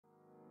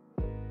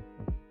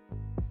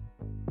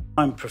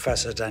I'm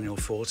Professor Daniel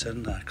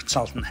Forton, a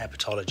consultant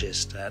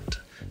hepatologist at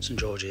St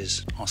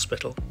George's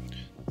Hospital.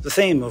 The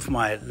theme of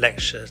my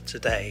lecture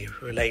today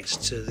relates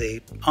to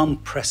the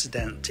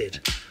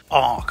unprecedented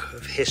arc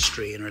of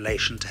history in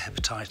relation to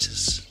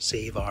hepatitis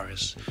C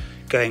virus,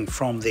 going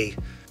from the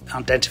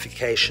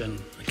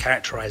identification and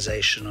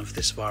characterization of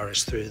this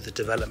virus through the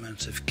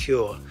development of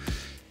cure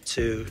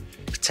to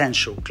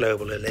potential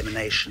global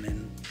elimination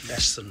in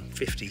less than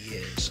 50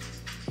 years.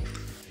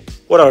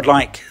 What I would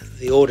like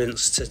the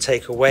audience to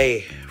take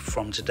away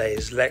from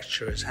today's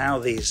lecture is how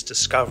these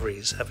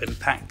discoveries have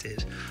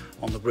impacted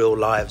on the real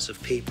lives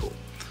of people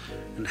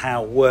and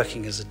how,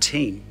 working as a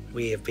team,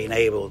 we have been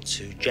able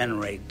to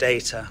generate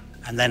data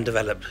and then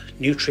develop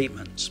new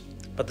treatments.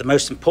 But the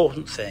most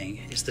important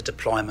thing is the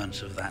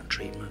deployment of that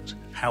treatment,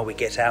 how we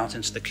get out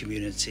into the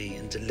community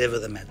and deliver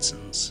the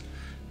medicines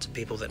to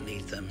people that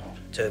need them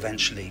to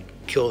eventually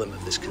cure them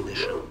of this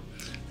condition.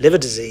 Liver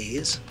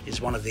disease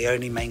is one of the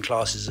only main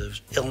classes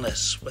of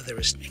illness where there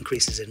is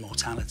increases in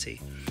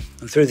mortality.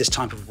 And through this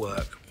type of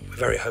work, we're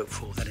very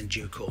hopeful that in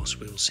due course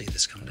we will see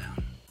this come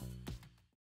down.